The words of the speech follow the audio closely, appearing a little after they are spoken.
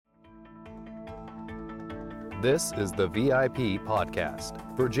This is the VIP Podcast,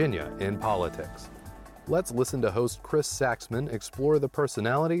 Virginia in Politics. Let's listen to host Chris Saxman explore the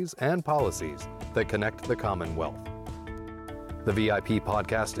personalities and policies that connect the Commonwealth. The VIP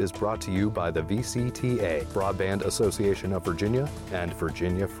Podcast is brought to you by the VCTA, Broadband Association of Virginia, and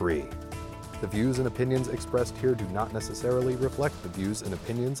Virginia Free. The views and opinions expressed here do not necessarily reflect the views and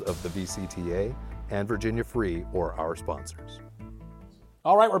opinions of the VCTA and Virginia Free or our sponsors.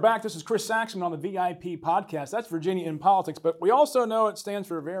 All right, we're back. This is Chris Saxman on the VIP Podcast. That's Virginia in Politics, but we also know it stands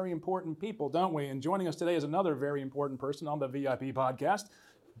for very important people, don't we? And joining us today is another very important person on the VIP Podcast,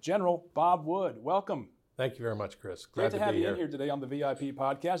 General Bob Wood. Welcome. Thank you very much, Chris. Glad to have you in here today on the VIP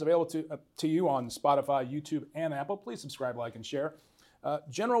Podcast, available to you on Spotify, YouTube, and Apple. Please subscribe, like, and share.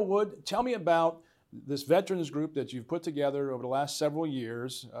 General Wood, tell me about this veterans group that you've put together over the last several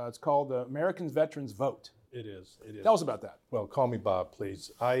years. It's called the American Veterans Vote. It is. Tell us about that. Well, call me Bob, please.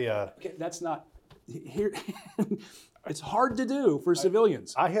 Okay, that's not here. It's hard to do for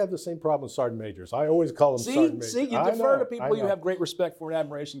civilians. I have the same problem with sergeant majors. I always call them sergeant majors. See, you defer to people you have great respect for and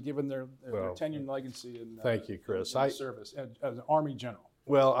admiration, given their tenure and legacy and thank you, Chris. In service as an Army general.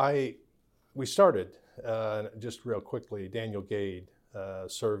 Well, we started just real quickly. Daniel Gade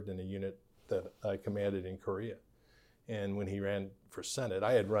served in a unit that I commanded in Korea, and when he ran for Senate,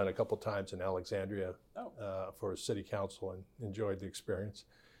 I had run a couple times in Alexandria for city council and enjoyed the experience.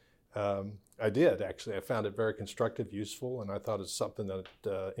 I did, actually. I found it very constructive, useful, and I thought it's something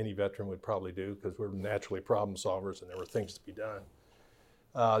that any veteran would probably do because we're naturally problem solvers and there were things to be done.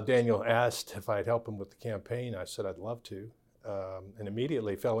 Daniel asked if I'd help him with the campaign. I said I'd love to, and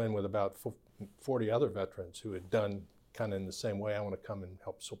immediately fell in with about 40 other veterans who had done kind of in the same way. I want to come and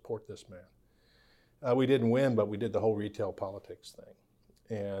help support this man. We didn't win, but we did the whole retail politics thing.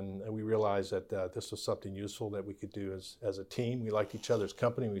 And we realized that this was something useful that we could do as a team. We liked each other's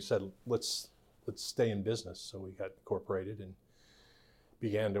company. We said, let's stay in business. So we got incorporated and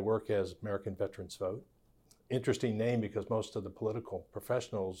began to work as American Veterans Vote. Interesting name because most of the political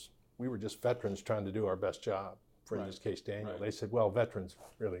professionals, we were just veterans trying to do our best job. For in this case, Daniel. They said, well, veterans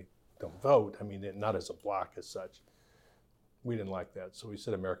really don't vote. I mean, not as a block as such. We didn't like that, so we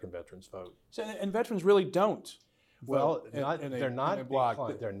said American Veterans Vote. So, and veterans really don't. Well, they're not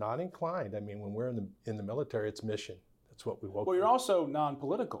inclined. They're not inclined. I mean, when we're in the military, it's mission. That's what we woke. Well, you're also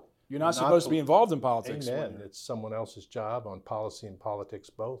non-political. You're not supposed to be involved in politics. Amen. It's someone else's job on policy and politics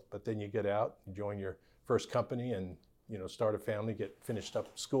both. But then you get out, you join your first company, and start a family, get finished up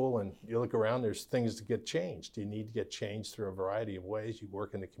school, and you look around. There's things to get changed. You need to get changed through a variety of ways. You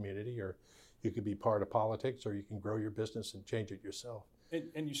work in the community, or you could be part of politics, or you can grow your business and change it yourself.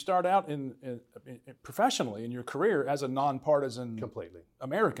 And you start out in professionally in your career as a nonpartisan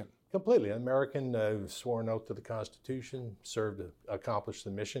American. Completely. An American, swore an oath to the Constitution, served to accomplish the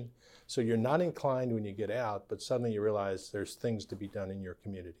mission. So you're not inclined when you get out, but suddenly you realize there's things to be done in your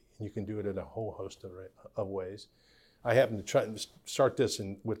community. And you can do it in a whole host of ways. I happened to try and start this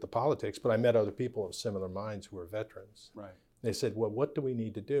with the politics, but I met other people of similar minds who were veterans. Right. They said, well, what do we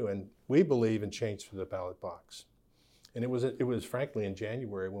need to do? And we believe in change through the ballot box. And it was frankly in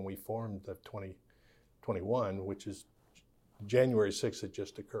January when we formed the 2021, which is January 6th had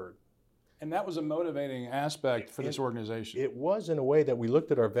just occurred. And that was a motivating aspect for this organization. It was in a way that we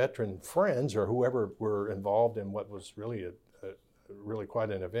looked at our veteran friends or whoever were involved in what was really really quite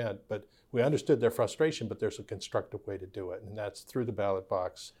an event, but we understood their frustration, but there's a constructive way to do it, and that's through the ballot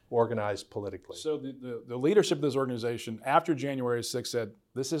box, organized politically. So the leadership of this organization after January 6th said,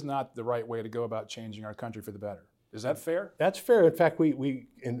 this is not the right way to go about changing our country for the better. Is that fair? That's fair. In fact,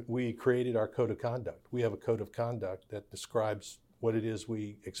 we created our code of conduct. We have a code of conduct that describes what it is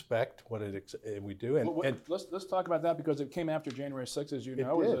we expect, what we do. And let's talk about that because it came after January 6th, as you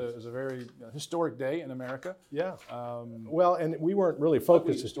know. It was a very historic day in America. Yeah. Well, and we weren't really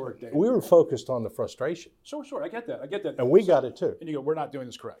focused. Historic day. We were focused on the frustration. Sure. I get that. And we got it too. And you go, we're not doing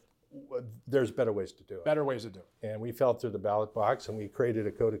this correct. There's better ways to do it. Better ways to do it. And we fell through the ballot box, and we created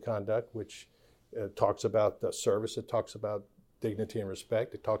a code of conduct which talks about the service. It talks about dignity and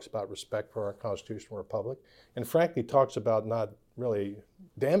respect. It talks about respect for our constitutional republic, and frankly talks about not really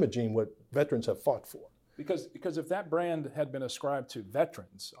damaging what veterans have fought for. Because if that brand had been ascribed to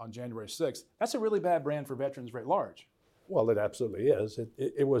veterans on January 6th, that's a really bad brand for veterans writ large. Well, it absolutely is.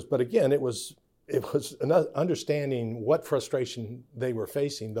 It was, but again, it was understanding what frustration they were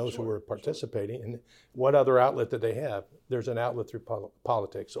facing, those who were participating, and what other outlet did they have. There's an outlet through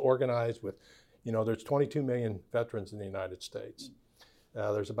politics, organized with, there's 22 million veterans in the United States.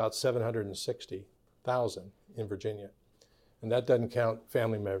 There's about 760,000 in Virginia. And that doesn't count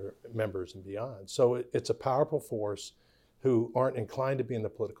family members and beyond. So it's a powerful force who aren't inclined to be in the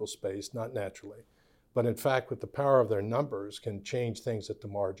political space, not naturally, but in fact, with the power of their numbers, can change things at the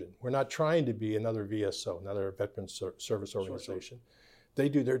margin. We're not trying to be another VSO, another Veterans Service Organization. Sure. They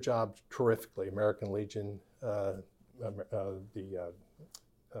do their job terrifically. American Legion,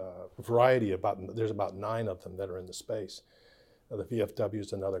 variety, there's about 9 of them that are in the space. The VFW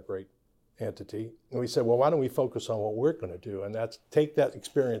is another great entity. And we said, well, why don't we focus on what we're going to do? And that's take that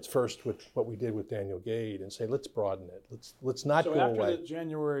experience first with what we did with Daniel Gade and say, let's broaden it. Let's not go away. So after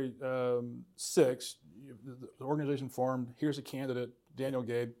January 6th, the organization formed. Here's a candidate, Daniel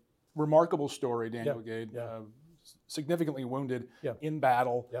Gade. Remarkable story, Daniel Gade. Significantly wounded in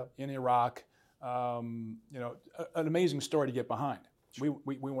battle in Iraq. An amazing story to get behind. We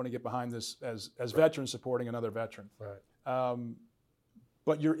want to get behind this as veterans supporting another veteran. Right.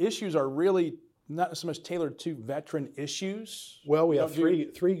 But your issues are really not so much tailored to veteran issues. Well, we have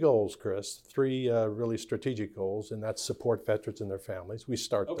three goals, Chris. 3 really strategic goals, and that's support veterans and their families. We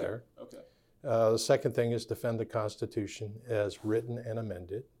start there. Okay. The second thing is defend the Constitution as written and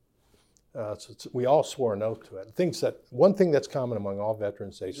amended. We all swore an oath to it. One thing that's common among all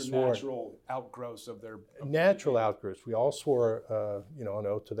veterans, they swore natural outgrowths of their natural outgrowths. We all swore, an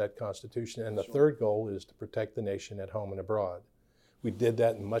oath to that Constitution. And the third goal is to protect the nation at home and abroad. We did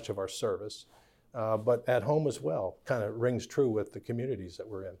that in much of our service, but at home as well. Kind of rings true with the communities that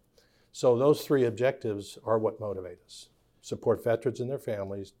we're in. So those 3 objectives are what motivate us: support veterans and their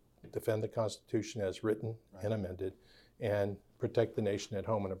families, defend the Constitution as written and amended, and protect the nation at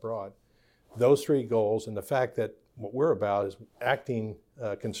home and abroad. Those 3 goals, and the fact that what we're about is acting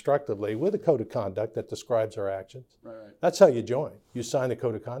constructively with a code of conduct that describes our actions. Right. That's how you join. You sign a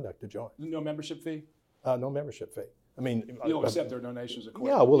code of conduct to join. No membership fee? No membership fee. I mean, you'll accept their donations, of course.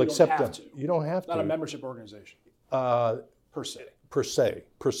 Yeah, we'll accept them. You don't have to. Not a membership organization. Per se. Per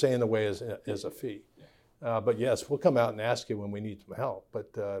se in the way as a fee. But yes, we'll come out and ask you when we need some help,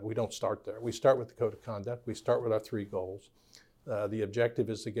 but we don't start there. We start with the code of conduct. We start with our 3 goals. The objective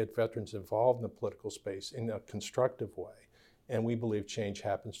is to get veterans involved in the political space in a constructive way, and we believe change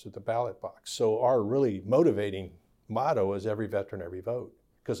happens through the ballot box. So our really motivating motto is every veteran, every vote,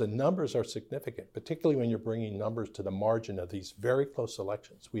 because the numbers are significant, particularly when you're bringing numbers to the margin of these very close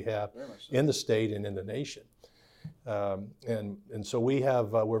elections we have in the state and in the nation. And so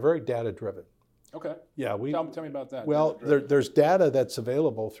we're very data driven. Okay. Yeah. Tell me about that. Well, there's data that's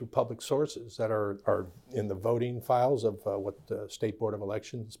available through public sources that are in the voting files of what the State Board of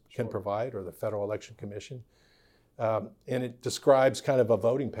Elections can provide, or the Federal Election Commission. And it describes kind of a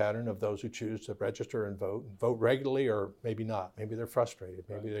voting pattern of those who choose to register and vote regularly, or maybe not. Maybe they're frustrated.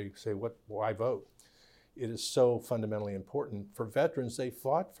 Maybe they say, why vote? It is so fundamentally important for veterans. They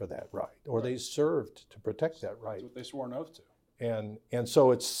fought for that right, or they served to protect that right. That's what they swore an oath to. And so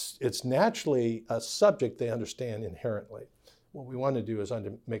it's naturally a subject they understand inherently. What we want to do is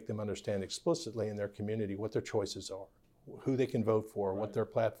make them understand explicitly in their community what their choices are, who they can vote for, what their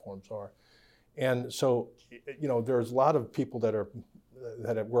platforms are. And so, there's a lot of people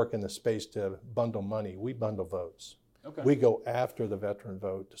that work in the space to bundle money. We bundle votes. Okay. We go after the veteran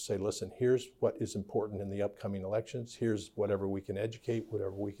vote to say, listen, here's what is important in the upcoming elections. Here's whatever we can educate,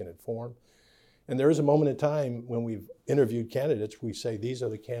 whatever we can inform. And there is a moment in time when we've interviewed candidates, we say these are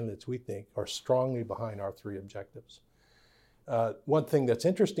the candidates we think are strongly behind our 3 objectives. One thing that's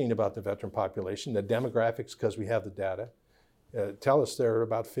interesting about the veteran population, the demographics, because we have the data, tell us they're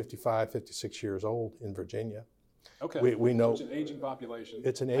about 55, 56 years old in Virginia. Okay. We know so it's an aging population.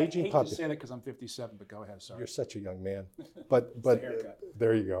 It's an aging population. I hate to say that because I'm 57, but go ahead. Sorry. You're such a young man. But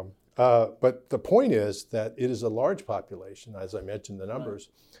there you go. But the point is that it is a large population, as I mentioned the numbers,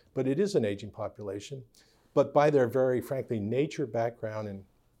 but it is an aging population. But by their very frankly nature, background, and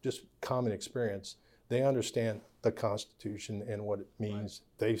just common experience, they understand the Constitution and what it means.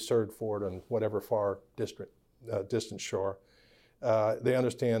 They served for it on whatever far distant shore. They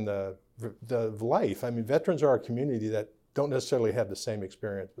understand the life. I mean, veterans are a community that don't necessarily have the same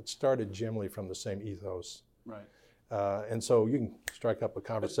experience, but started generally from the same ethos. Right. And so you can strike up a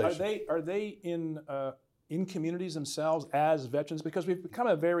conversation. Are they in communities themselves as veterans? Because we've become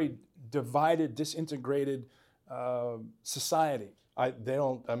a very divided, disintegrated society.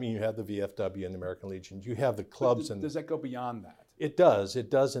 You have the VFW and the American Legion. You have the clubs. Does that go beyond that? It does. It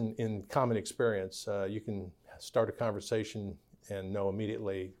does in common experience. You can start a conversation and know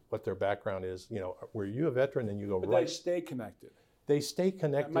immediately what their background is. Were you a veteran? And you go, but right. They stay connected. They stay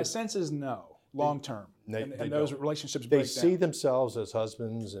connected. My sense is no, long term. And those relationships They break see down. themselves as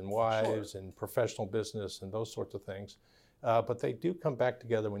husbands and wives and professional business and those sorts of things. But they do come back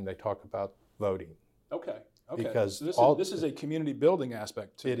together when they talk about voting. Okay. Because so this is a community building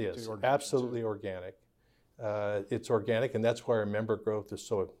aspect to it is to your absolutely organic. It's organic, and that's why our member growth is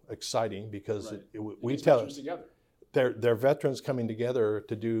so exciting, because Right. we Gets tell veterans together. they're veterans coming together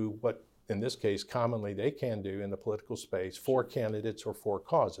to do what, in this case, commonly they can do in the political space for candidates or for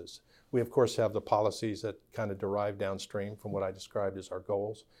causes. We, of course, have the policies that kind of derive downstream from what I described as our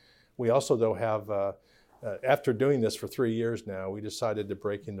goals. We also, though, have, after doing this for 3 years now, we decided to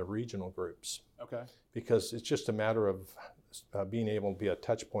break into regional groups, Okay. because it's just a matter of being able to be a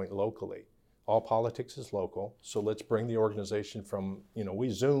touch point locally. All politics is local, so let's bring the organization from, we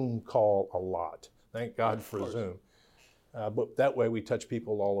Zoom call a lot. Thank God for Zoom. But that way we touch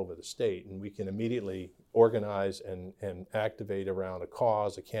people all over the state, and we can immediately organize and activate around a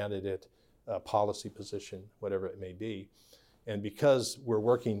cause, a candidate, a policy position, whatever it may be. And because we're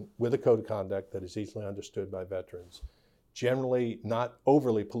working with a code of conduct that is easily understood by veterans, generally not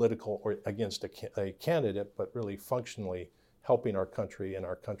overly political or against a candidate, but really functionally helping our country and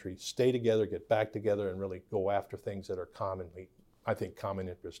our country stay together, get back together, and really go after things that are commonly, I think, common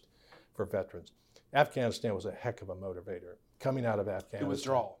interest for veterans. Afghanistan was a heck of a motivator. Coming out of Afghanistan.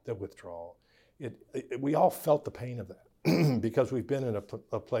 The withdrawal. We all felt the pain of that because we've been in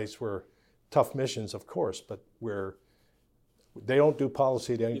a place where tough missions, of course, but where they don't do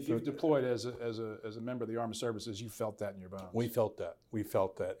policy. If you've deployed as a member of the Armed Services, you felt that in your bones. We felt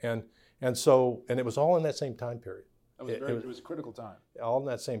that. And so it was all in that same time period. It was a critical time. All in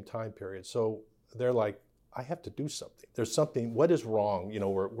that same time period. So they're like, I have to do something. There's something, what is wrong?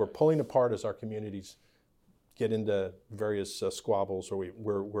 We're pulling apart as our communities get into various squabbles, or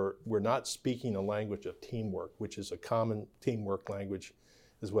we're not speaking a language of teamwork, which is a common teamwork language,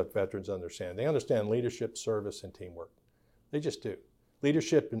 is what veterans understand. They understand leadership, service, and teamwork. They just do.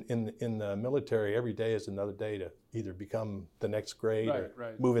 Leadership in the military, every day is another day to either become the next grade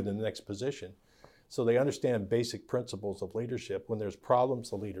or move into the next position. So they understand basic principles of leadership. When there's problems,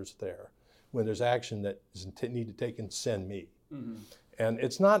 the leader's there. When there's action that is needed taken, send me. Mm-hmm. And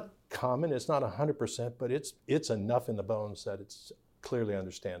it's not common, it's not 100%, but it's enough in the bones that it's clearly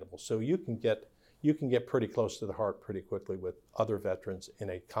understandable. So you can get pretty close to the heart pretty quickly with other veterans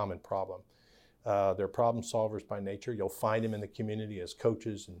in a common problem. They're problem solvers by nature. You'll find them in the community as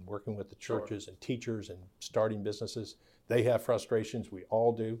coaches and working with the churches and teachers and starting businesses. They have frustrations, we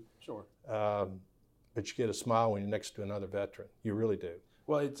all do. Sure. But you get a smile when you're next to another veteran. You really do.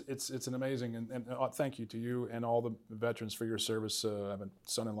 Well, it's an amazing, and thank you to you and all the veterans for your service. I have a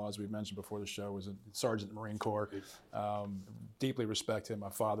son-in-law, as we mentioned before the show, was a sergeant in the Marine Corps. Deeply respect him. My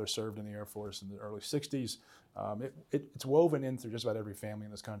father served in the Air Force in the early 60s. It's woven in through just about every family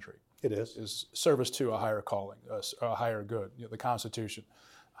in this country. It is. Is service to a higher calling, a higher good, the Constitution.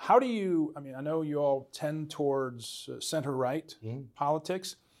 How do you, I know you all tend towards center-right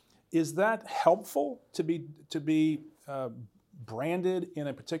politics. Is that helpful to be branded in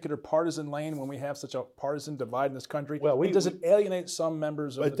a particular partisan lane when we have such a partisan divide in this country? Well, does it alienate some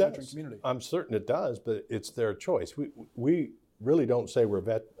members of the veteran community? I'm certain it does, but it's their choice. We really don't say we're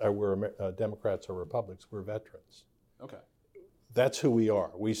Democrats or Republicans. We're veterans. Okay. That's who we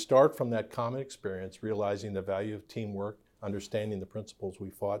are. We start from that common experience, realizing the value of teamwork, understanding the principles we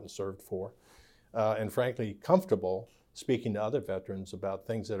fought and served for, and frankly, comfortable speaking to other veterans about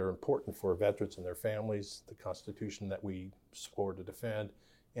things that are important for veterans and their families, the Constitution that we swore to defend,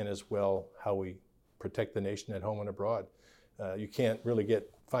 and as well how we protect the nation at home and abroad. You can't really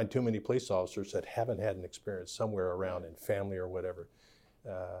find too many police officers that haven't had an experience somewhere around in family or whatever.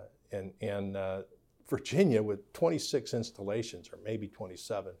 And Virginia, with 26 installations, or maybe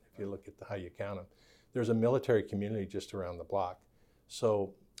 27 if you look at how you count them, there's a military community just around the block.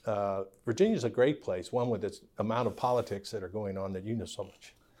 So Virginia's a great place, one with its amount of politics that are going on that you know so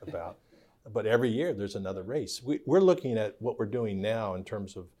much about. But every year there's another race. We're looking at what we're doing now in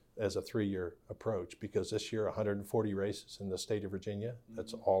terms of as a 3-year approach, because this year 140 races in the state of Virginia.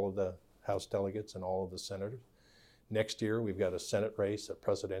 That's all of the House delegates and all of the senators. Next year we've got a Senate race, a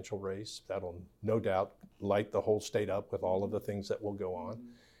presidential race. That'll no doubt light the whole state up with all of the things that will go on.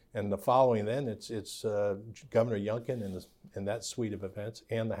 And the following then, it's Governor Youngkin and that suite of events,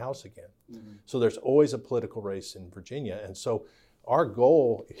 and the House again. Mm-hmm. So there's always a political race in Virginia. And so our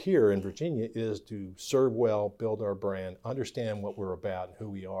goal here in Virginia is to serve well, build our brand, understand what we're about and who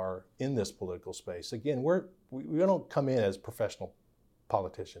we are in this political space. Again, we don't come in as professional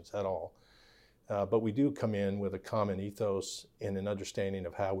politicians at all, but we do come in with a common ethos and an understanding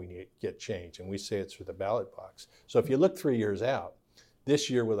of how we need to get change. And we say it's through the ballot box. So if you look 3 years out,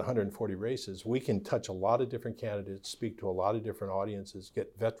 this year with 140 races, we can touch a lot of different candidates, speak to a lot of different audiences,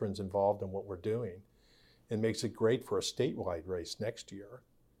 get veterans involved in what we're doing. It makes it great for a statewide race next year,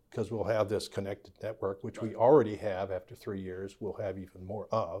 because we'll have this connected network, which we already have after 3 years, we'll have even more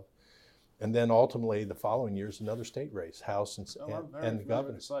of. And then ultimately, the following year is another state race, House and I'm very the familiar with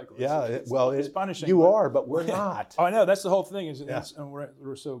governor. the cycle. Yeah, It's punishing. you are, but we're not. Oh, I know. That's the whole thing. And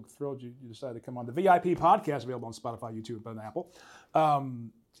we're so thrilled you decided to come on. The VIP podcast available on Spotify, YouTube, and Apple.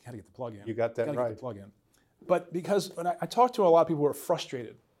 Got to get the plug in. You got that Gotta right. Get the plug in. But because when I talk to a lot of people who are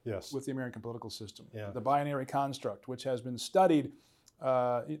frustrated Yes. with the American political system, Yeah. the binary construct, which has been studied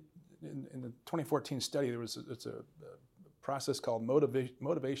in the 2014 study, it's a process called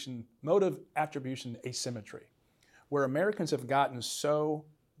motive attribution asymmetry, where Americans have gotten so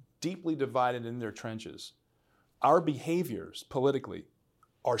deeply divided in their trenches. Our behaviors politically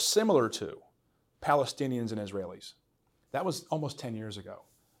are similar to Palestinians and Israelis. That was almost 10 years ago,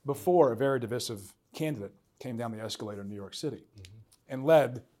 before a very divisive candidate came down the escalator in New York City and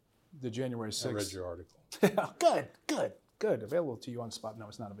led the January 6th. I read your article. Good. Available to you on Spotify. No,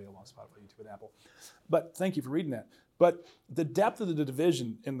 it's not available on Spotify, YouTube, and Apple. But thank you for reading that. But the depth of the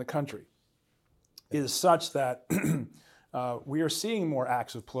division in the country is such that we are seeing more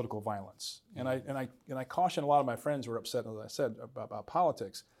acts of political violence. And I caution a lot of my friends who are upset, as I said, about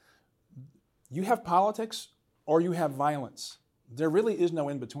politics. You have politics or you have violence. There really is no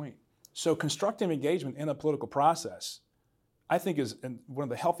in between. So constructive engagement in a political process, I think, is one of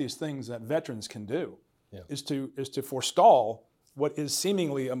the healthiest things that veterans can do. Yeah. is to forestall what is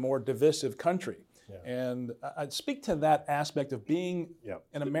seemingly a more divisive country. Yeah. And I'd speak to that aspect of being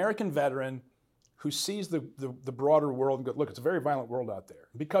an American veteran who sees the broader world and go, look, it's a very violent world out there.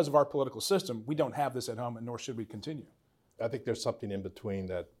 Because of our political system, we don't have this at home, and nor should we continue. I think there's something in between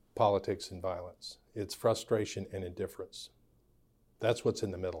that politics and violence. It's frustration and indifference. That's what's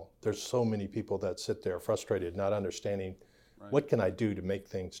in the middle. There's so many people that sit there frustrated, not understanding what can I do to make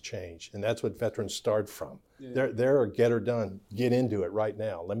things change? And that's what veterans start from. Yeah. They're a get or done. Get into it right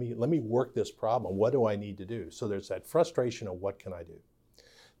now. Let me work this problem. What do I need to do? So there's that frustration of what can I do?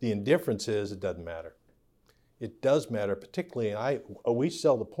 The indifference is it doesn't matter. It does matter, particularly, and we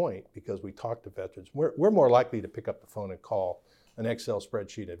sell the point because we talk to veterans. We're more likely to pick up the phone and call an Excel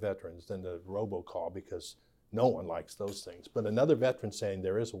spreadsheet at veterans than the robocall, because no one likes those things. But another veteran saying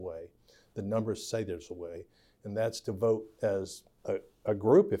there is a way, the numbers say there's a way, and that's to vote as a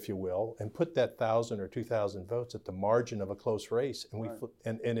group, if you will, and put that 1,000 or 2,000 votes at the margin of a close race,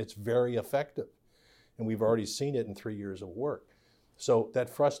 and it's very effective. And we've already seen it in 3 years of work. So that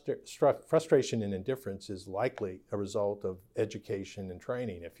frustration and indifference is likely a result of education and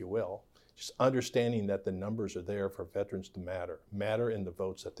training, if you will. Just understanding that the numbers are there for veterans to matter in the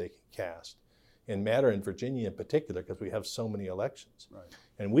votes that they can cast, and matter in Virginia in particular because we have so many elections. Right.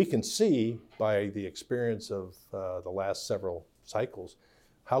 And we can see by the experience of the last several cycles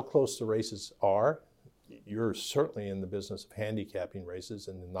how close the races are. You're certainly in the business of handicapping races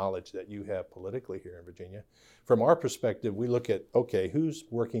and the knowledge that you have politically here in Virginia. From our perspective, we look at, okay, who's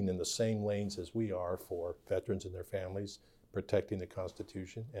working in the same lanes as we are for veterans and their families, protecting the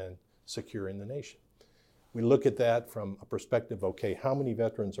Constitution and securing the nation. We look at that from a perspective, okay, how many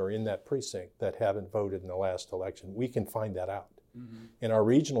veterans are in that precinct that haven't voted in the last election? We can find that out. Mm-hmm. And our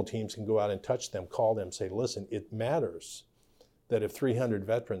regional teams can go out and touch them, call them, say, listen, it matters that if 300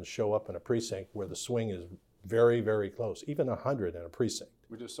 veterans show up in a precinct where the swing is very, very close, even 100 in a precinct.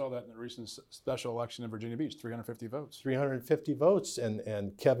 We just saw that in the recent special election in Virginia Beach, 350 votes. 350 votes,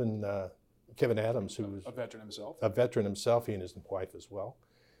 and Kevin Adams, who's a veteran himself. A veteran himself, he and his wife as well.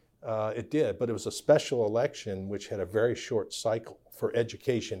 It did, but it was a special election which had a very short cycle for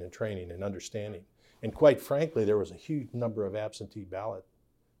education and training and understanding. And quite frankly, there was a huge number of absentee ballot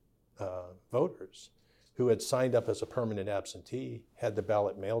voters who had signed up as a permanent absentee, had the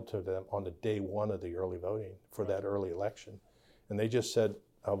ballot mailed to them on the day one of the early voting for that early election. And they just said,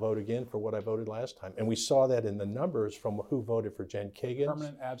 I'll vote again for what I voted last time. And we saw that in the numbers from who voted for Jen Kagan's.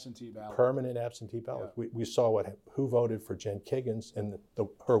 Permanent absentee ballot. Permanent absentee ballot. Yeah. We saw who voted for Jen Kagan's in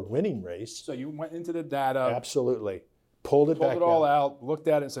her winning race. So you went into the data. Absolutely. Pulled it all out, looked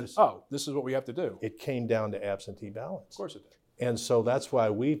at it and said, oh, this is what we have to do. It came down to absentee ballots. Of course it did. And so that's why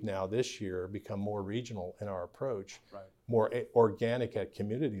we've now this year become more regional in our approach, more organic at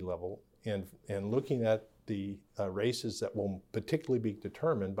community level, and looking at the races that will particularly be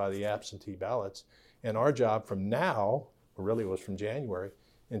determined by the absentee ballots. And our job from now, or really it was from January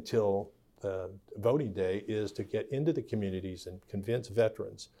until voting day, is to get into the communities and convince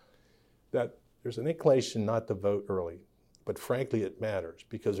veterans that there's an inclination not to vote early. But frankly, it matters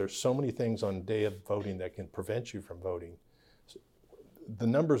because there's so many things on the day of voting that can prevent you from voting. the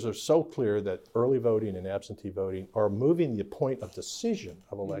numbers are so clear that early voting and absentee voting are moving the point of decision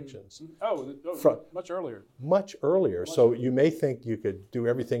of elections Much earlier. much earlier. So you may think you could do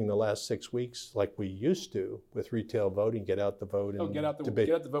everything in the last 6 weeks like we used to with retail voting, get out the vote and debate.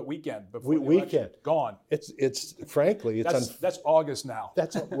 Get out the vote weekend before the Weekend. election. Gone. It's frankly, That's August now.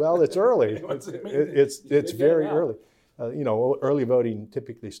 well, it's early. It's very now. early. Early voting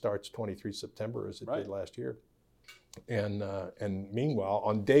typically starts 23 September as it Right. did last year. And meanwhile,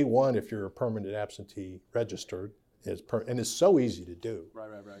 on day one, if you're a permanent absentee registered, and it's so easy to do.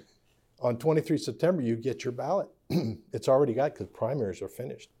 Right. On 23 September, you get your ballot. It's already got, because primaries are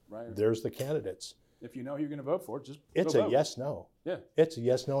finished. Right. There's the candidates. If you know who you're going to vote for, just It's go a vote. yes/no. Yeah. It's a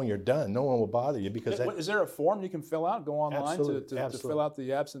yes/no, and you're done. No one will bother you because Is there a form you can fill out? Go online Absolutely, to absolutely. fill out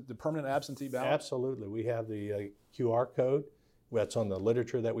the permanent absentee ballot. Absolutely. We have the QR code that's on the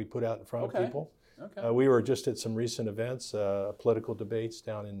literature that we put out in front of people. Okay. We were just at some recent events, political debates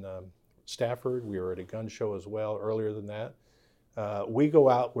down in Stafford. We were at a gun show as well earlier than that. We go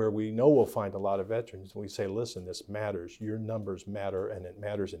out where we know we'll find a lot of veterans, and we say, listen, this matters. Your numbers matter, and it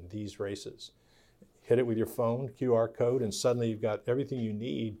matters in these races. Hit it with your phone, QR code, and suddenly you've got everything you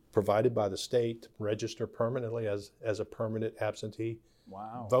need provided by the state to register permanently as a permanent absentee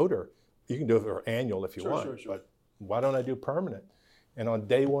Wow. voter. You can do it for annual if you want, Sure. but why don't I do permanent? And on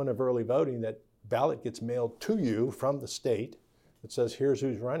day one of early voting, that ballot gets mailed to you from the state. It says, here's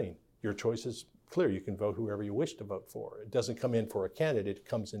who's running. Your choice is clear. You can vote whoever you wish to vote for. It doesn't come in for a candidate. It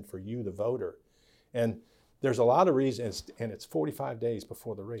comes in for you, the voter. And there's a lot of reasons, and it's 45 days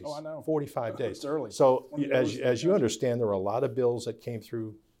before the race. Oh, I know. 45 days. It's early. So One of the as earliest you understand, there were a lot of bills that came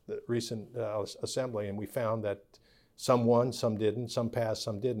through the recent assembly, and we found that some won, some didn't, some passed,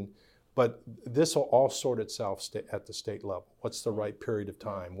 some didn't. But this will all sort itself at the state level. What's the right period of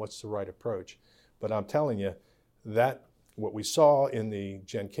time? What's the right approach? But I'm telling you, that what we saw in the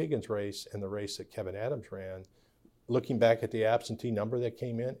Jen Kagan's race and the race that Kevin Adams ran, looking back at the absentee number that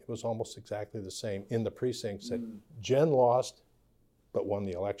came in, it was almost exactly the same in the precincts that Jen lost, but won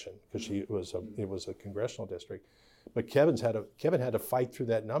the election because it was a congressional district. But Kevin had to fight through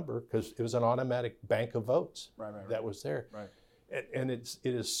that number because it was an automatic bank of votes that was there. Right. And it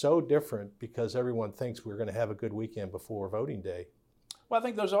is so different because everyone thinks we're going to have a good weekend before voting day. Well, I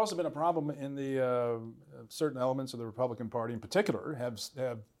think there's also been a problem in the certain elements of the Republican Party in particular have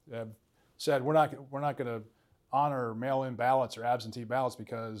said we're not going to honor mail-in ballots or absentee ballots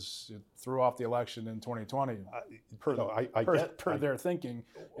because it threw off the election in 2020 per their thinking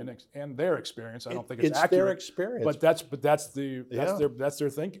and their experience. I don't think it's accurate. Their experience, but that's their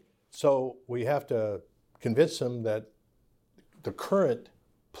thinking. So we have to convince them that the current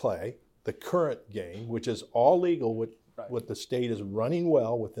play, the current game, which is all legal, what the state is running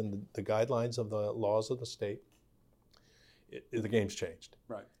well within the guidelines of the laws of the state, the game's changed.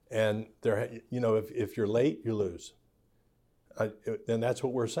 Right. And if you're late, you lose. And that's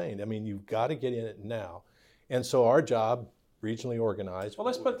what we're saying. I mean, you've got to get in it now. And so our job, regionally organized. Well,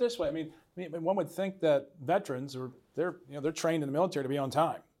 let's put it this way. I mean, one would think that veterans they're trained in the military to be on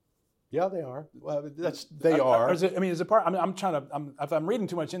time. Yeah, they are. Well, they are. Is it part? I mean, if I'm reading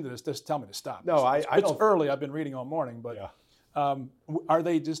too much into this, just tell me to stop. No, it's early. I've been reading all morning, but yeah. Are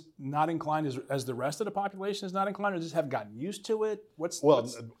they just not inclined as the rest of the population is not inclined, or just haven't gotten used to it?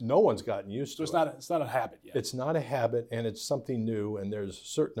 No one's gotten used to it. It's not a habit yet. It's not a habit, and it's something new, and there's a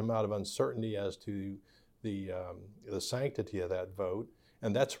certain amount of uncertainty as to the sanctity of that vote.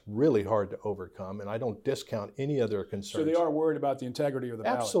 And that's really hard to overcome, and I don't discount any other concerns. So they are worried about the integrity of the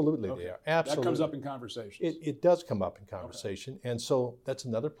ballot? Absolutely, okay. They are. Absolutely. That comes up in conversations. It does come up in conversation, and so that's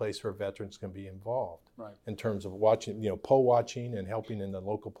another place where veterans can be involved in terms of watching, poll watching and helping in the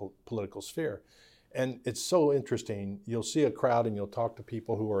local political sphere. And it's so interesting. You'll see a crowd and you'll talk to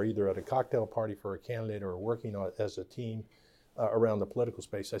people who are either at a cocktail party for a candidate or working as a team around the political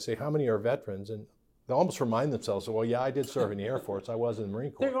space. I say, how many are veterans? And they almost remind themselves, well, yeah, I did serve in the Air Force. I was in the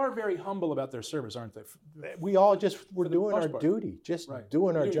Marine Corps. They are very humble about their service, aren't they? We all we're doing our duty,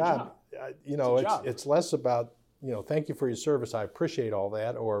 doing our job. It's less about, thank you for your service. I appreciate all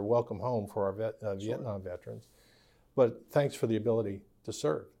that, or welcome home for our Vietnam veterans. But thanks for the ability to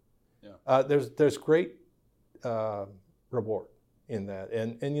serve. Yeah. There's great reward in that.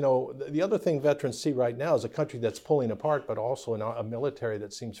 And the other thing veterans see right now is a country that's pulling apart, but also a military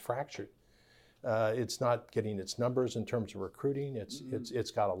that seems fractured. It's not getting its numbers in terms of recruiting.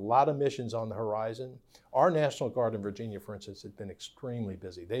 It's got a lot of missions on the horizon. Our National Guard in Virginia, for instance, has been extremely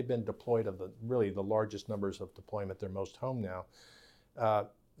busy. They've been deployed of the largest numbers of deployment. They're most home now.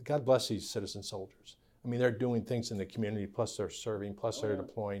 God bless these citizen soldiers. I mean, they're doing things in the community, plus they're serving, plus they're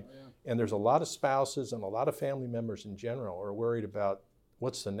deploying. And there's a lot of spouses and a lot of family members in general are worried about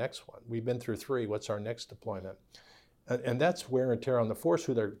What's the next one? We've been through 3. What's our next deployment? And that's wear and tear on the force,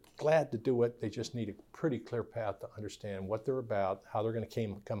 who they're glad to do it. They just need a pretty clear path to understand what they're about, how they're going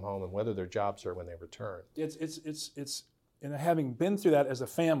to come home, and whether their jobs are when they return. It's and having been through that as a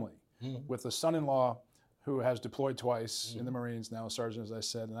family, with a son-in-law who has deployed twice in the Marines, now a sergeant, as I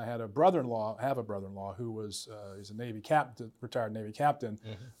said, and I had a brother-in-law who was he's a Navy captain, retired Navy captain,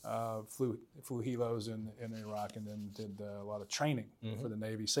 flew helos in Iraq, and then did a lot of training for the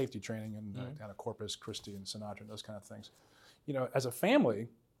Navy, safety training, and kind of Corpus Christi and Sinatra and those kind of things. You know, as a family,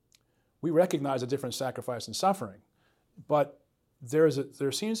 we recognize a different sacrifice and suffering, but there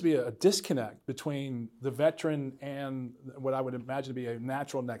seems to be a disconnect between the veteran and what I would imagine to be a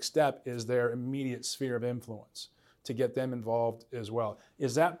natural next step is their immediate sphere of influence, to get them involved as well.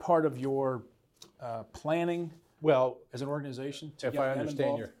 Is that part of your planning? Well, as an organization, if I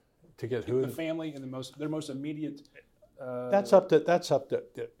understand to get who the family and their most immediate. That's up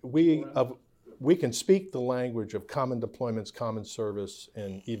to we can speak the language of common deployments, common service,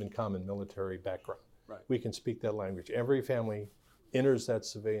 and even common military background. Right. We can speak that language. Every family enters that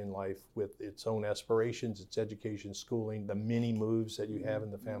civilian life with its own aspirations, its education, schooling, the many moves that you have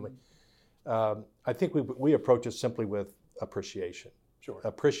in the family. I think we approach it simply with appreciation. Sure.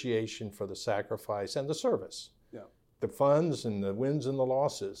 Appreciation for the sacrifice and the service. Yeah. The funds and the wins and the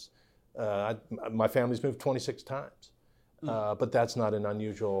losses. My family's moved 26 times, but that's not an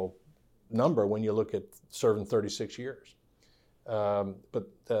unusual number when you look at serving 36 years.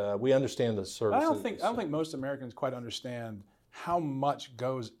 But we understand the service. I don't think most Americans quite understand how much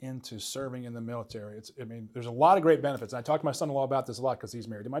goes into serving in the military. There's a lot of great benefits. And I talk to my son-in-law about this a lot because he's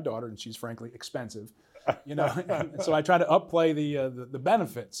married to my daughter, and she's frankly expensive. You know, and so I try to upplay the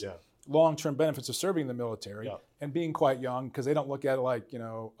benefits, long-term benefits of serving in the military and being quite young, because they don't look at it like, you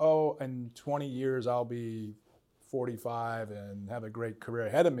know, oh, in 20 years I'll be 45 and have a great career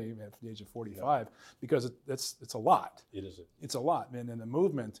ahead of me at the age of 45, because it's a lot. It's a lot, and the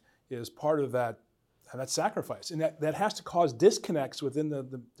movement is part of that sacrifice, and that has to cause disconnects within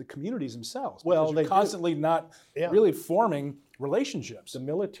the communities themselves. Well, they're constantly not really forming relationships. The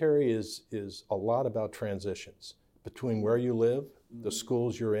military is a lot about transitions between where you live, the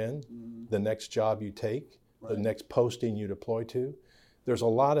schools you're in, the next job you take, the next posting you deploy to. There's a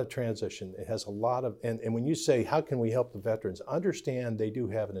lot of transition. It has a lot of, and when you say, how can we help the veterans? Understand they do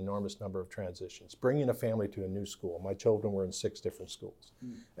have an enormous number of transitions. Bringing a family to a new school. My children were in 6 different schools,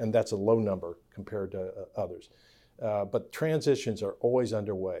 and that's a low number compared to others. But transitions are always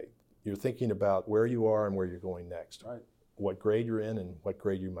underway. You're thinking about where you are and where you're going next. Right. What grade you're in and what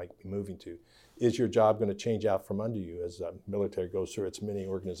grade you might be moving to. Is your job going to change out from under you as the military goes through its many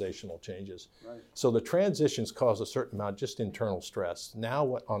organizational changes? Right. So the transitions cause a certain amount, just internal stress. Now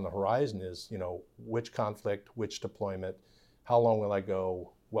what on the horizon is, you know, which conflict, which deployment, how long will I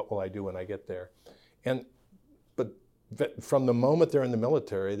go, what will I do when I get there? But from the moment they're in the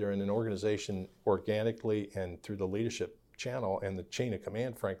military, they're in an organization organically and through the leadership channel and the chain of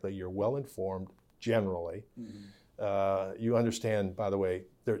command, frankly, you're well informed generally. You understand, by the way,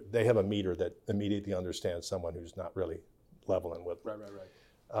 they have a meter that immediately understands someone who's not really leveling with them.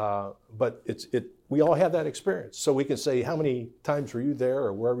 Right. But we all have that experience. So we can say, how many times were you there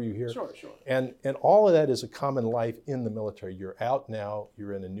or where were you here? Sure. And all of that is a common life in the military. You're out now,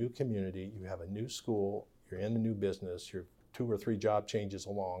 you're in a new community, you have a new school, you're in a new business, you're 2 or 3 job changes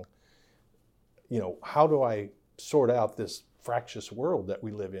along. You know, how do I sort out this fractious world that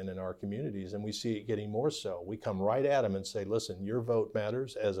we live in our communities, and we see it getting more so. We come right at them and say, listen, your vote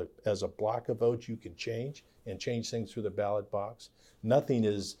matters. As a block of votes, you can change things through the ballot box. Nothing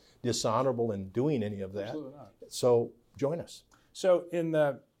is dishonorable in doing any of that. Absolutely not. So join us. So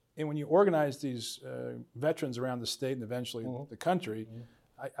when you organize these veterans around the state and eventually the country,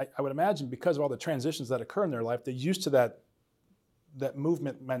 I would imagine because of all the transitions that occur in their life, they're used to that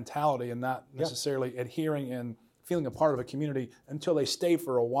movement mentality and not necessarily adhering and feeling a part of a community until they stay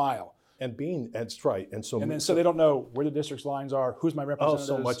for a while. That's right. And so they don't know where the district's lines are, who's my representative.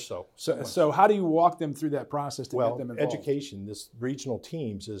 Oh, so much so. So how do you walk them through that process to get them involved? Education, this regional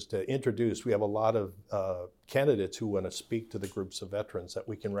teams is to introduce. We have a lot of candidates who want to speak to the groups of veterans that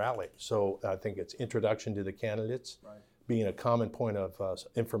we can rally. So I think it's introduction to the candidates, being a common point of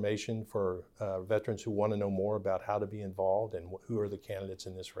information for veterans who want to know more about how to be involved and who are the candidates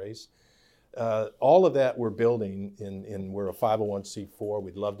in this race. All of that we're building we're a 501c4.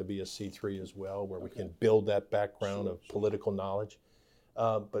 We'd love to be a C3 as well, where we can build that background of political knowledge.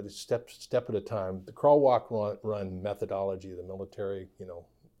 But it's step at a time. The crawl, walk, run methodology of the military,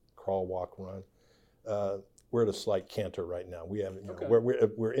 crawl, walk, run. We're at a slight canter right now. We have,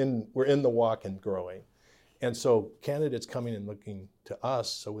 we're in the walk and growing. And so candidates coming and looking to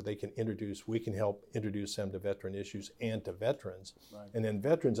us so we can help introduce them to veteran issues and to veterans. Right. And then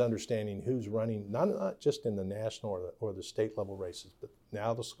veterans understanding who's running, not just in the national or the state level races, but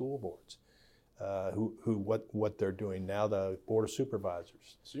now the school boards, what they're doing, now the board of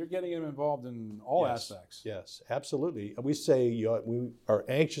supervisors. So you're getting them involved in all aspects. Yes, absolutely. We say we are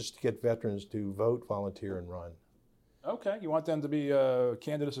anxious to get veterans to vote, volunteer, and run. Okay, you want them to be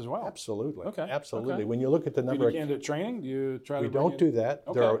candidates as well? Absolutely. Okay. Absolutely. Okay. When you look at the Do you number do candidate training? Do you try to we bring don't in- do that.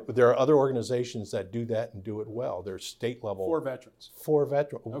 Okay. There are other organizations that do that and do it well. They're state level for veterans? for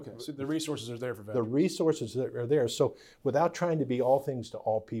veterans. Okay, so the resources are there for The veterans. resources that are there. So without trying to be all things to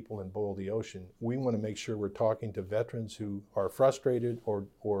all people and boil the ocean, we want to make sure we're talking to veterans who are frustrated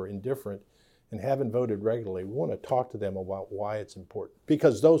or indifferent and haven't voted regularly. We want to talk to them about why it's important.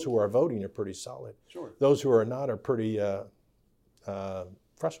 Because those who are voting are pretty solid. Sure. Those who are not are pretty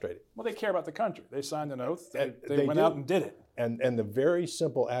frustrated. Well, they care about the country. They signed an oath. They They went do. out and did it. And the very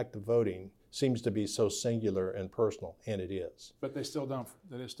simple act of voting seems to be so singular and personal, and it is. But they still don't.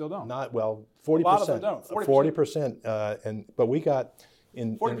 They still don't. Not well, 40%. A lot of them don't. 40%. But we got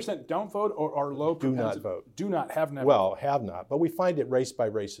in 40% don't vote or are low. Do not propensity- vote. Do not have never. well, have not. But we find it race by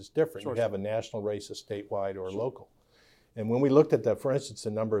race is different. Sure, You have a national race, a statewide, or a local. And when we looked at for instance,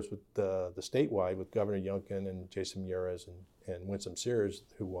 the numbers with the statewide with Governor Youngkin and Jason Mieres and Winsome Sears,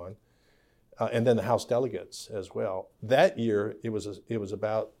 who won, and then the House delegates as well. That year, it was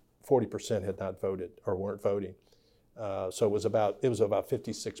about 40% had not voted or weren't voting. So it was about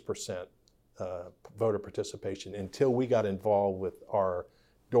 56% voter participation until we got involved with our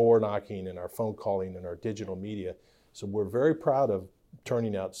door knocking and our phone calling and our digital media. So we're very proud of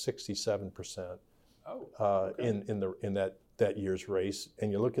turning out 67%. In that year's race,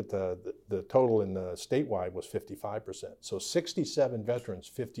 and you look at the total in the statewide was 55%. So 67 veterans,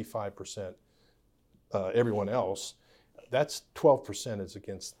 55% everyone else. That's 12% is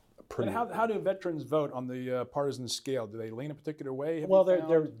against a pretty. But how do veterans vote on the partisan scale? Do they lean a particular way? Well,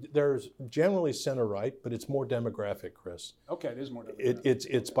 there's generally center right, but it's more demographic, Chris. Okay, it is more demographic.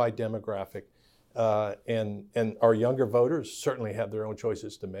 It's by demographic. And our younger voters certainly have their own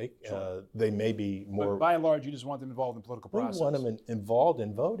choices to make. Sure. They may be more. But by and large, you just want them involved in the political We process. want them involved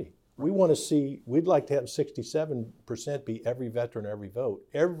in voting. We want to see. We'd like to have 67% be every veteran, every vote.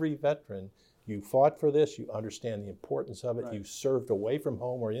 Every veteran, you fought for this. You understand the importance of it. Right. You served away from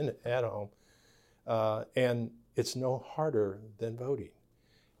home or at home, and it's no harder than voting.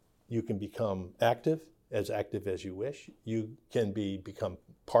 You can become active as you wish. You can become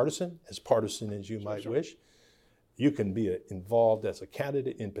partisan as you might wish. You can be involved as a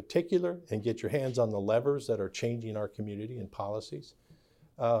candidate in particular and get your hands on the levers that are changing our community and policies.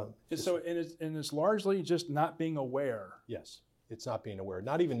 And it's largely just not being aware. Yes, it's not being aware,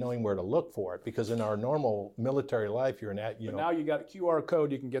 not even knowing where to look for it, because in our normal military life, you're Now you got a QR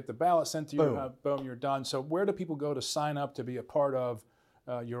code, you can get the ballot sent to you, boom, you're done. So where do people go to sign up to be a part of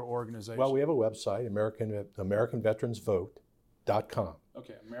your organization? Well, we have a website, AmericanVeteransVote.com.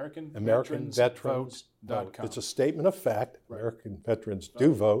 Okay, AmericanVeteransVote.com. It's a statement of fact. Right. American veterans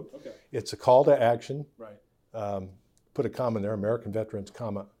do vote. Okay. It's a call to action. Right. Put a comma in there, American Veterans,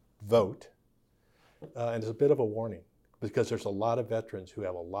 vote. And it's a bit of a warning because there's a lot of veterans who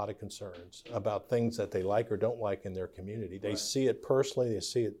have a lot of concerns about things that they like or don't like in their community. They see it personally. They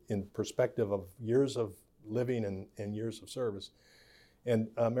see it in perspective of years of living and years of service. And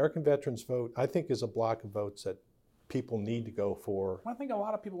American Veterans Vote, I think, is a block of votes that people need to go for. I think a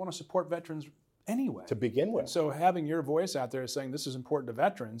lot of people want to support veterans anyway. To begin with. So having your voice out there saying this is important to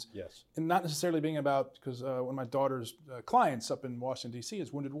veterans, yes, and not necessarily being about, because one of my daughter's clients up in Washington, D.C.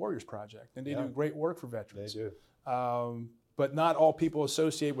 is Wounded Warriors Project, and they do great work for veterans. They do. But not all people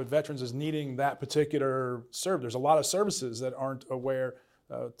associate with veterans as needing that particular service. There's a lot of services that aren't aware,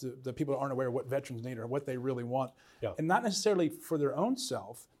 the people aren't aware of what veterans need or what they really want. Yeah. And not necessarily for their own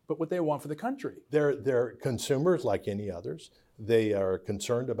self, but what they want for the country. They're consumers like any others. They are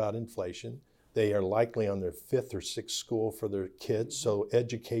concerned about inflation. They are likely on their 5th or 6th school for their kids, so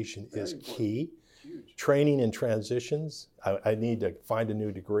education is key. Huge. Training and transitions. I need to find a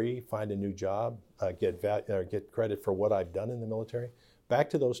new degree, find a new job, get credit for what I've done in the military. Back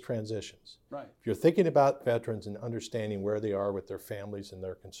to those transitions. Right. If you're thinking about veterans and understanding where they are with their families and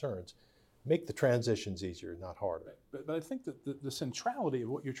their concerns, make the transitions easier, not harder. But I think that the centrality of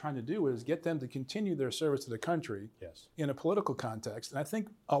what you're trying to do is get them to continue their service to the country in a political context. And I think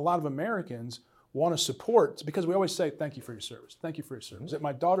a lot of Americans want to support, because we always say, thank you for your service. Thank you for your service. At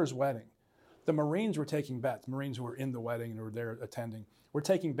my daughter's wedding, the Marines were taking bets. Marines who were in the wedding and who were there attending were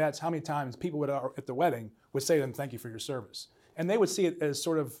taking bets how many times people at the wedding would say to them, thank you for your service. and they would see it as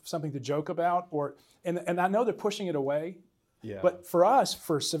sort of something to joke about, and I know they're pushing it away. Yeah. But for us,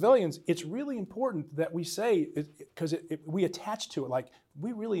 for civilians, it's really important that we say it because we attach to it, like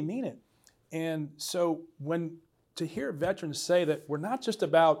we really mean it. And so to hear veterans say that we're not just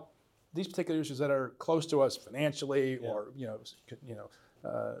about these particular issues that are close to us financially or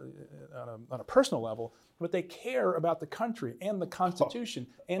on a personal level, but they care about the country and the Constitution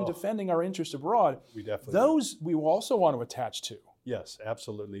and defending our interests abroad. We definitely those we also want to attach to. Yes,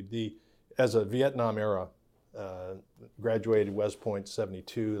 absolutely. As a Vietnam era, graduated West Point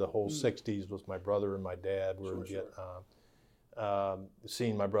 '72. The whole '60s was my brother and my dad were in Vietnam.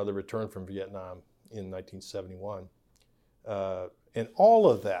 Seeing my brother return from Vietnam in 1971, and all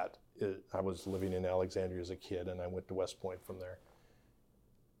of that. I was living in Alexandria as a kid, and I went to West Point from there.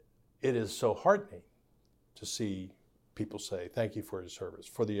 It is so heartening to see people say, thank you for your service,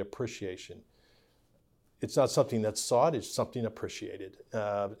 for the appreciation. It's not something that's sought, it's something appreciated.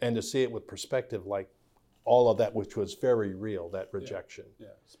 And to see it with perspective, like all of that, which was very real, that rejection. Yeah,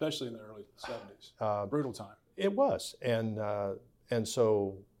 especially in the early 70s. Brutal time. It was, and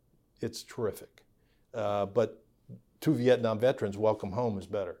so it's terrific. But to Vietnam veterans, welcome home is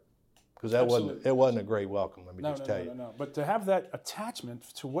better. Because it wasn't a great welcome, let me just tell you. No. But to have that attachment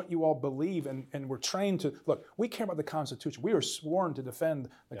to what you all believe and we're trained to, look, we care about the Constitution. We are sworn to defend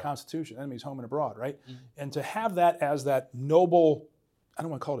the Constitution, enemies home and abroad, right? Mm-hmm. And to have that as that noble, I don't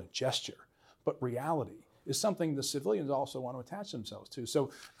want to call it a gesture, but reality is something the civilians also want to attach themselves to.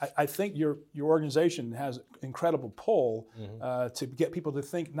 So I think your organization has incredible pull to get people to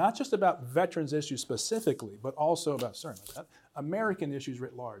think not just about veterans issues specifically, but also about, American issues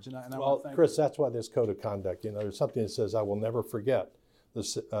writ large. And I want to thank Chris, that's why this code of conduct, there's something that says, I will never forget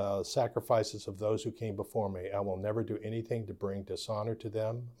the sacrifices of those who came before me. I will never do anything to bring dishonor to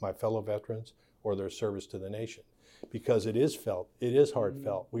them, my fellow veterans, or their service to the nation. Because it is felt, it is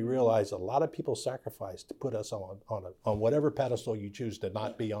heartfelt. We realize a lot of people sacrifice to put us on whatever pedestal you choose to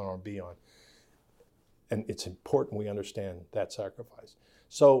not be on or be on. And it's important we understand that sacrifice.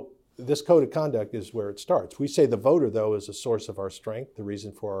 So this code of conduct is where it starts. We say the voter, though, is a source of our strength, the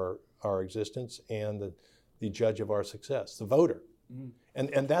reason for our existence, and the judge of our success, the voter. Mm-hmm.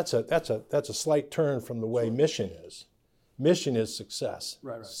 And that's a slight turn from the way mission is. Mission is success.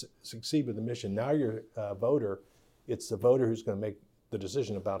 Right. Succeed with the mission. Now you're a voter. It's the voter who's going to make the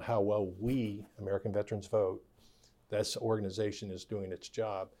decision about how well we, American veterans, vote. This organization is doing its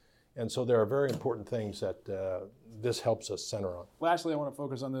job. And so there are very important things that this helps us center on. Lastly, I want to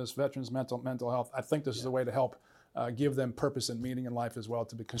focus on this veterans' mental health. I think this is a way to help give them purpose and meaning in life as well,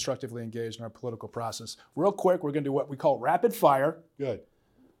 to be constructively engaged in our political process. Real quick, we're going to do what we call rapid fire. Good.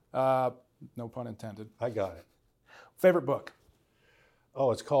 No pun intended. I got it. Favorite book? Oh,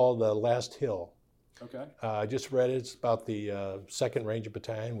 it's called Last Hill. Okay. I just read it. It's about the 2nd Ranger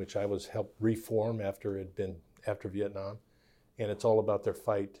Battalion, which I was helped reform after Vietnam. And it's all about their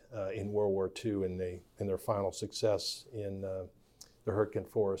fight in World War II and their final success in the Hurtgen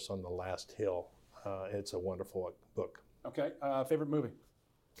Forest on the Last Hill. It's a wonderful book. Okay. Favorite movie?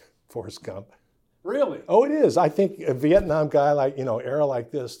 Forrest Gump. Really? Oh, it is. I think a Vietnam guy era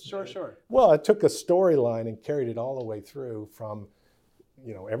like this. Sure. Well, it took a storyline and carried it all the way through from,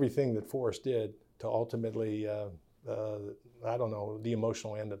 everything that Forrest did to ultimately, I don't know, the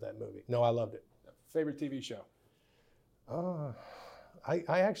emotional end of that movie. No, I loved it. Favorite TV show? I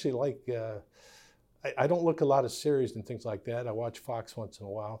actually like, I don't look a lot of series and things like that. I watch Fox once in a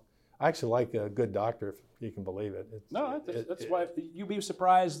while. I actually like A Good Doctor, if you can believe it. That's why you'd be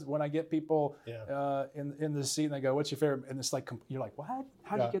surprised when I get people in the seat and they go, "What's your favorite?" And it's like you're like, "What?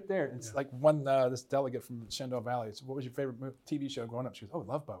 How did you get there?" And it's like this delegate from Shenandoah Valley. It's, "What was your favorite TV show growing up?" She goes, "Oh,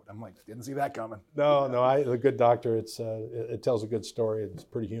 Love Boat." I'm like, "Didn't see that coming." No, A Good Doctor. It tells a good story. It's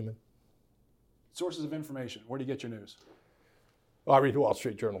pretty human. Sources of information. Where do you get your news? I read the Wall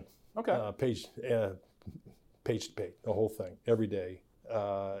Street Journal. Okay. Page to page, the whole thing, every day.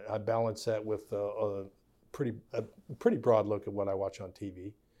 I balance that with a pretty broad look at what I watch on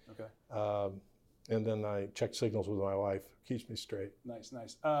TV. Okay. And then I check signals with my wife. Keeps me straight. Nice.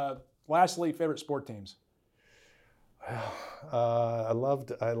 Lastly, favorite sport teams? I loved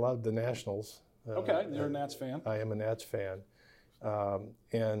the Nationals. Okay, you're a Nats fan. I am a Nats fan.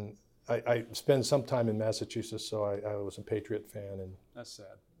 And I spend some time in Massachusetts, so I was a Patriot fan. And that's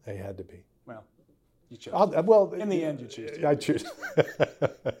sad. I had to be. Well, you chose. In the end, you choose to. I choose.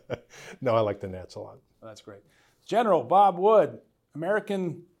 No, I like the Nats a lot. Well, that's great. General Bob Wood,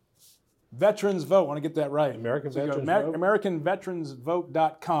 American Veterans Vote. I want to get that right.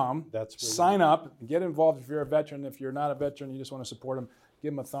 AmericanVeteransVote.com. That's where sign up, get involved if you're a veteran. If you're not a veteran, you just want to support them.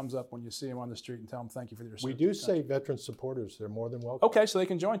 give them a thumbs up when you see them on the street and tell them thank you for your service. We do say veteran supporters. They're more than welcome. Okay, so they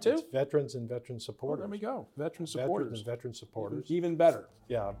can join too? It's veterans and veteran Oh, supporters. there we go. Veteran supporters. Veterans and veteran supporters. Even better.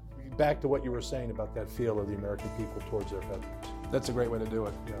 Yeah, back to what you were saying about that feel of the American people towards their veterans. That's a great way to do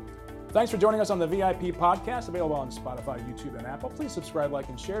it. Yeah. Thanks for joining us on the VIP podcast, available on Spotify, YouTube, and Apple. Please subscribe, like,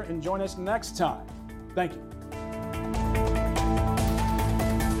 and share, and join us next time. Thank you.